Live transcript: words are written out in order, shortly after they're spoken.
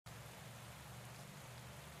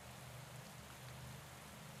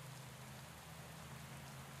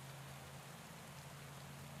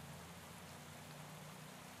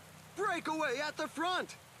breakaway at the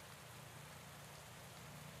front!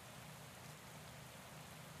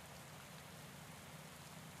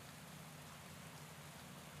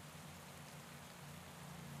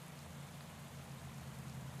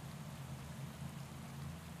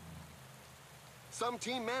 Some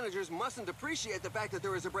team managers mustn't appreciate the fact that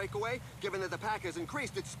there is a breakaway, given that the pack has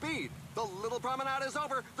increased its speed. The little promenade is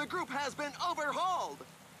over. The group has been overhauled.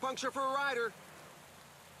 Puncture for a rider.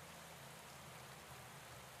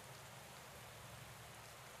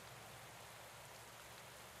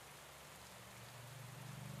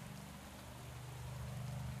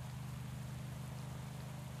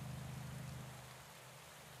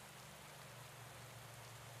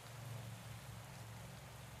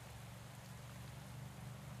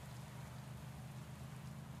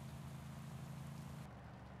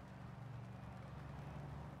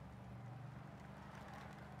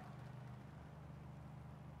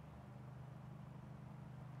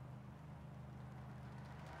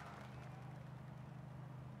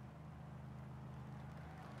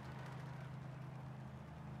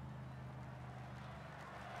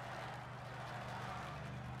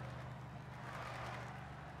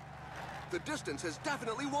 The distance has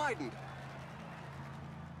definitely widened.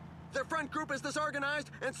 Their front group is disorganized,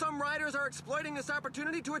 and some riders are exploiting this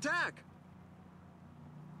opportunity to attack.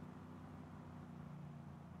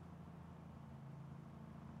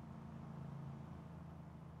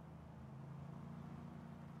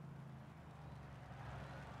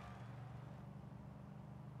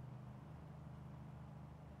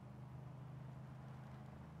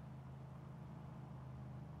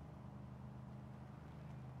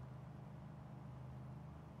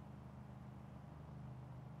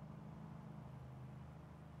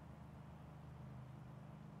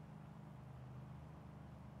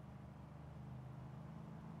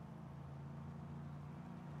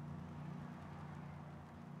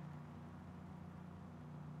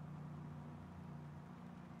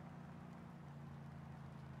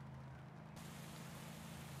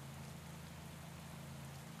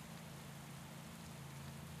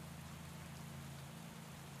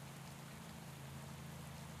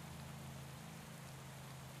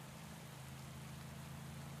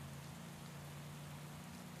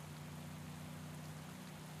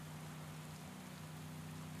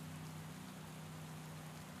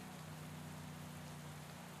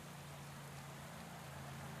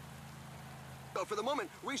 But for the moment,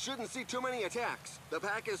 we shouldn't see too many attacks. The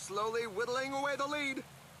pack is slowly whittling away the lead.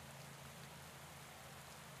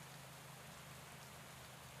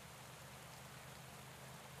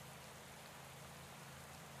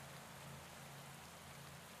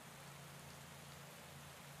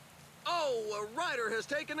 Oh, a rider has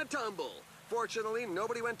taken a tumble. Fortunately,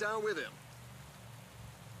 nobody went down with him.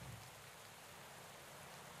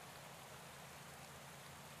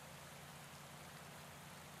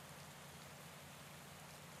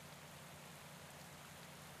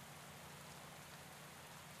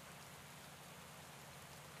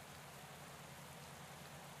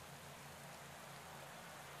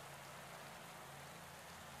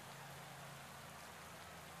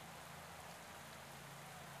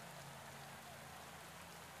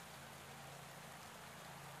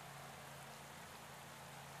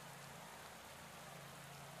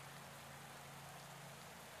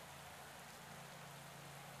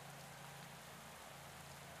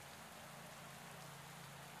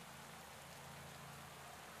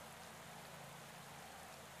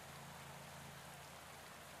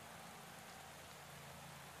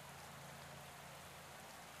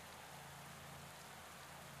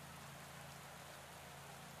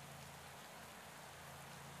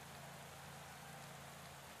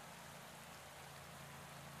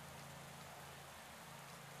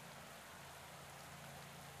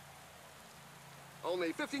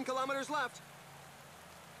 Only 15 kilometers left.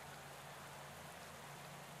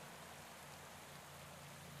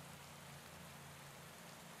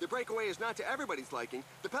 The breakaway is not to everybody's liking.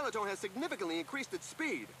 The peloton has significantly increased its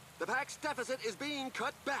speed. The pack's deficit is being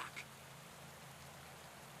cut back.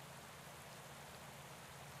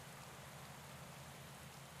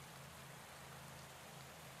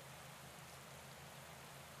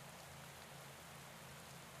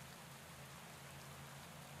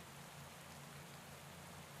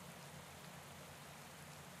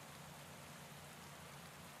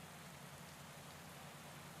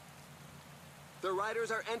 The riders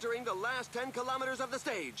are entering the last 10 kilometers of the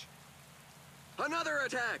stage. Another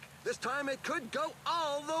attack! This time it could go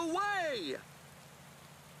all the way!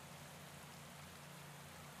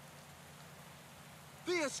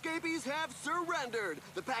 The escapees have surrendered!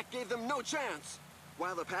 The pack gave them no chance.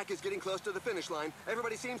 While the pack is getting close to the finish line,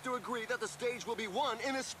 everybody seems to agree that the stage will be won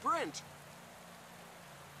in a sprint.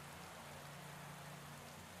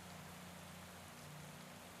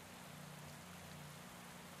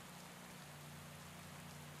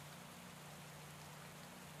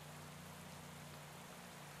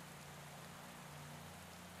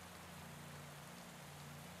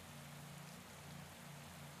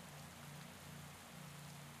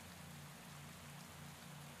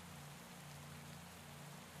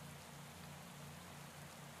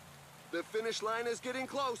 The finish line is getting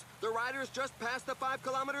close. The riders just passed the 5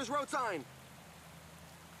 kilometers road sign.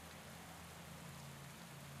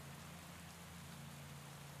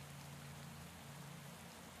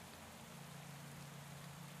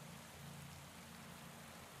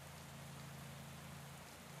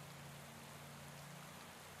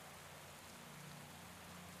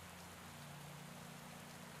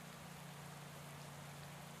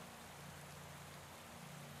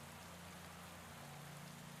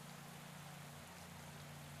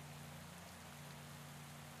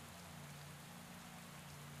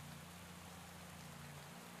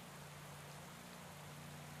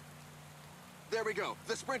 There we go.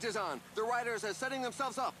 The sprint is on. The riders are setting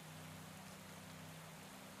themselves up.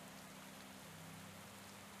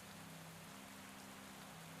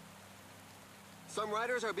 Some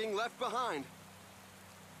riders are being left behind.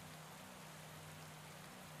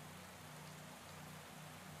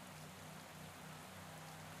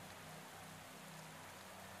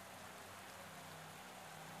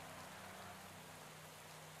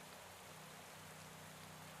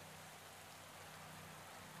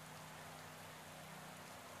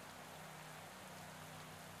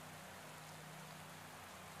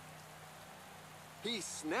 He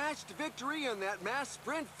snatched victory in that mass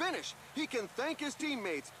sprint finish. He can thank his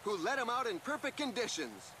teammates who let him out in perfect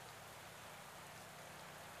conditions.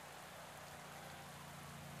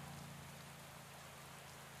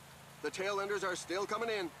 The tail-enders are still coming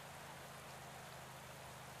in.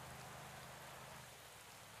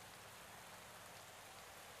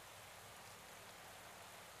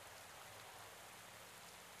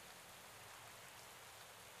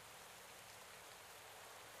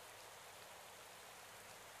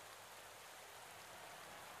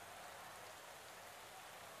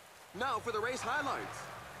 Now for the race highlights.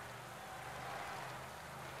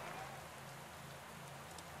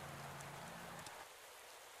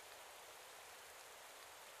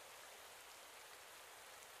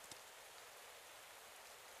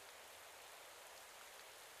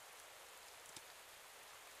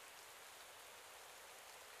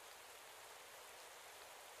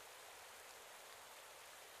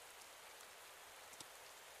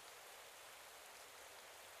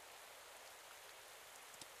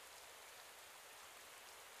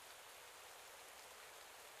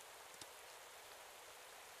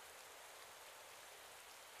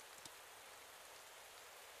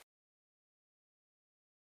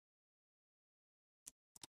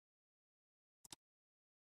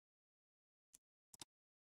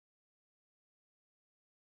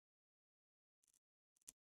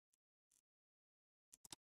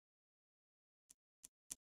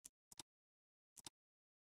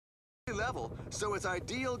 Level, so it's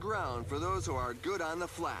ideal ground for those who are good on the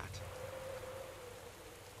flat.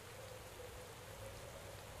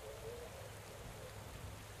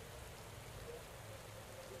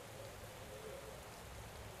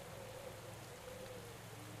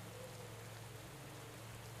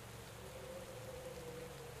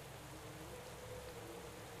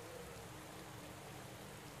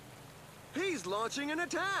 He's launching an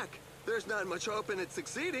attack! There's not much hope in it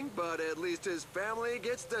succeeding, but at least his family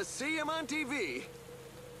gets to see him on TV.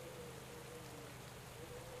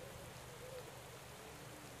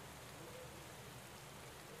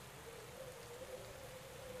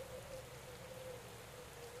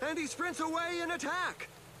 And he sprints away in attack!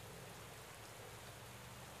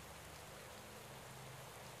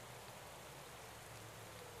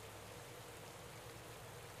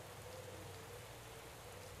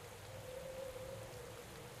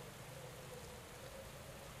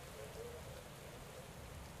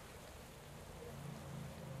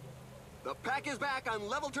 The pack is back on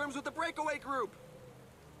level terms with the breakaway group.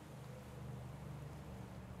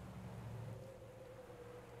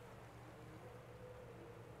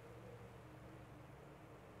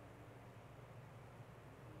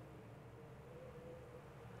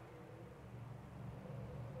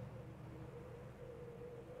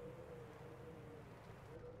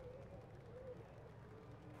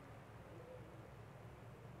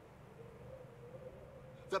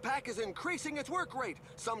 The pack is increasing its work rate.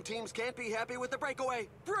 Some teams can't be happy with the breakaway.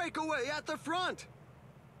 Breakaway at the front!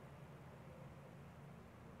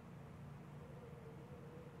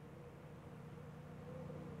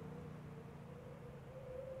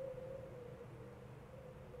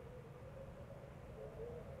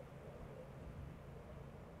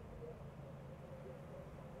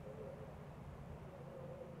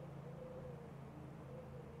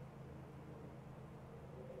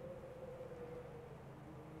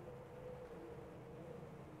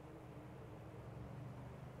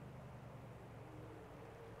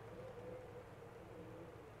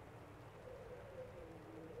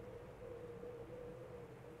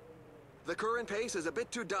 The current pace is a bit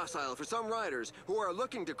too docile for some riders who are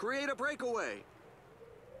looking to create a breakaway.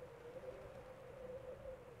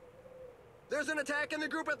 There's an attack in the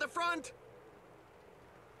group at the front!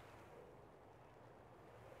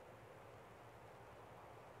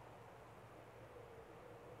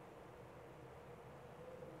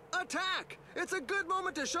 Attack! It's a good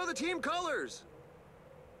moment to show the team colors!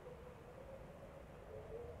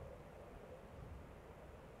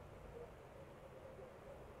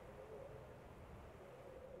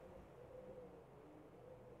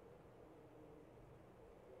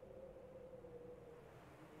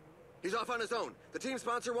 He's off on his own. The team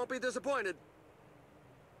sponsor won't be disappointed.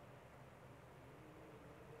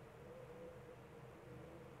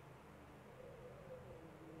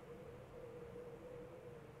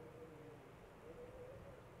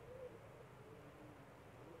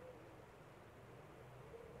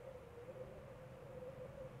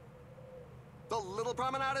 The little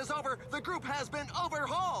promenade is over. The group has been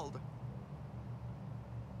overhauled.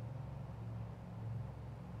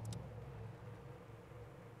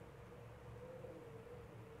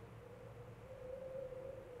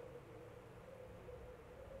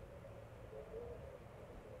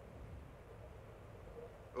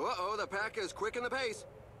 Uh-oh, the pack is quick in the pace.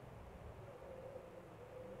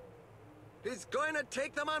 He's going to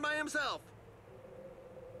take them on by himself.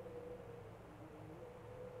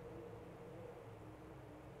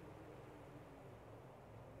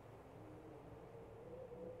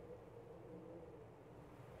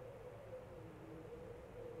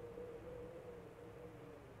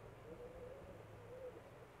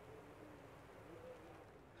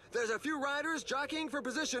 There's a few riders jockeying for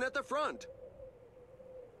position at the front.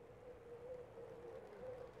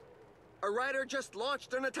 A rider just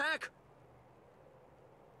launched an attack.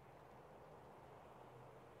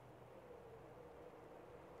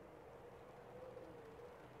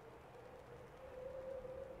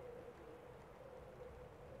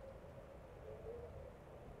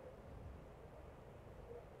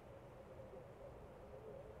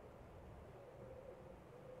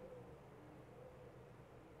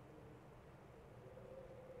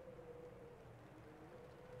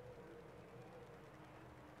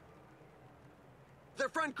 Their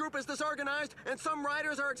front group is disorganized, and some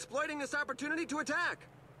riders are exploiting this opportunity to attack.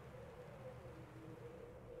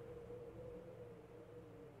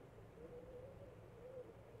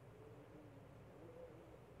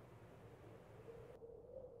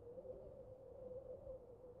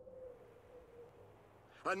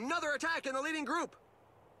 Another attack in the leading group.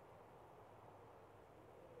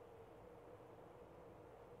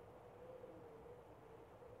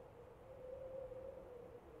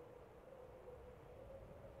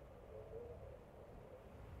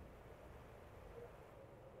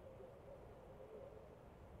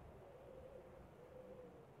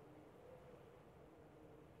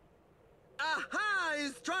 Aha!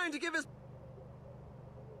 He's trying to give his...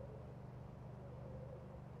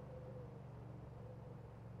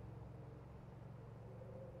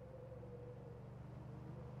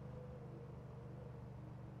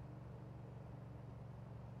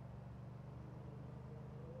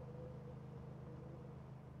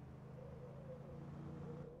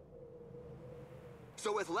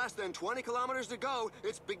 So with less than 20 kilometers to go,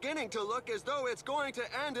 it's beginning to look as though it's going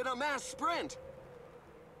to end in a mass sprint.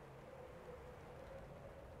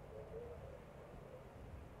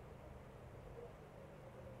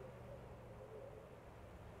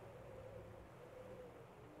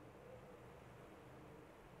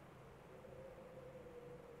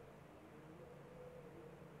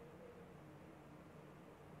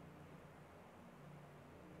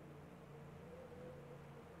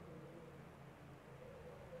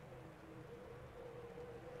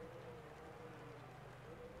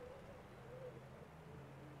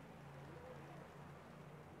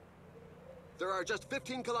 There are just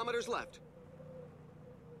 15 kilometers left.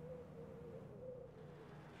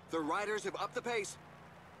 The riders have upped the pace.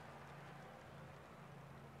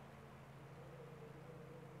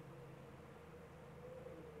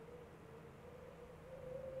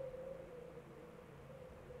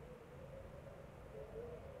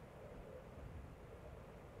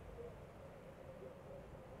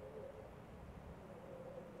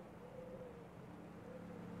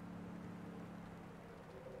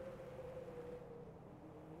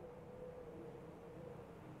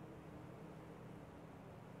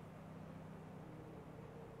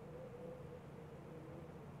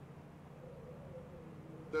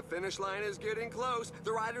 The finish line is getting close.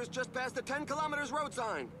 The riders just passed the 10 kilometers road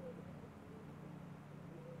sign.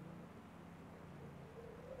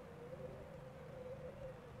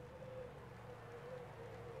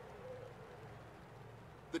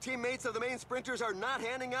 The teammates of the main sprinters are not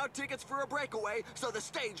handing out tickets for a breakaway, so the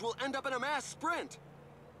stage will end up in a mass sprint.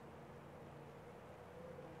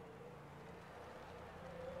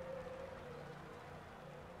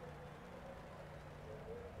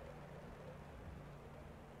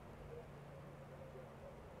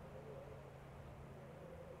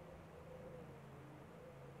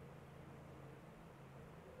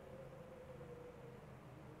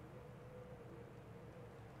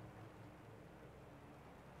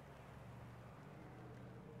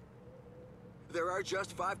 There are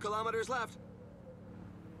just 5 kilometers left.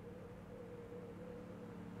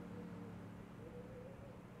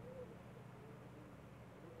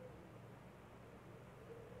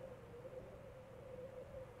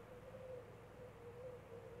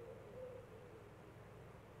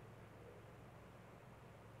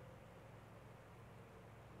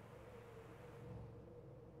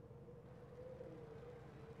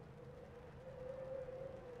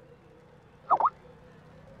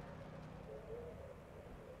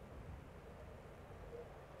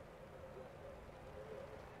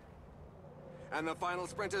 And the final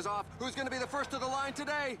sprint is off. Who's going to be the first to the line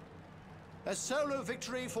today? A solo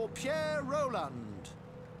victory for Pierre Rolland.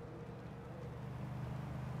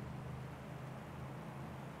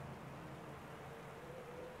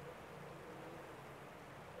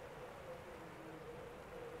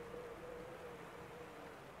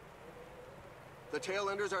 The tail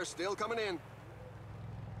enders are still coming in.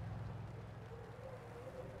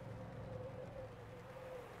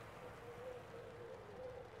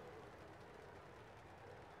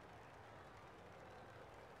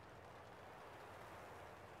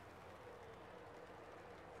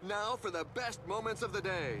 Now for the best moments of the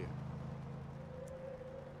day.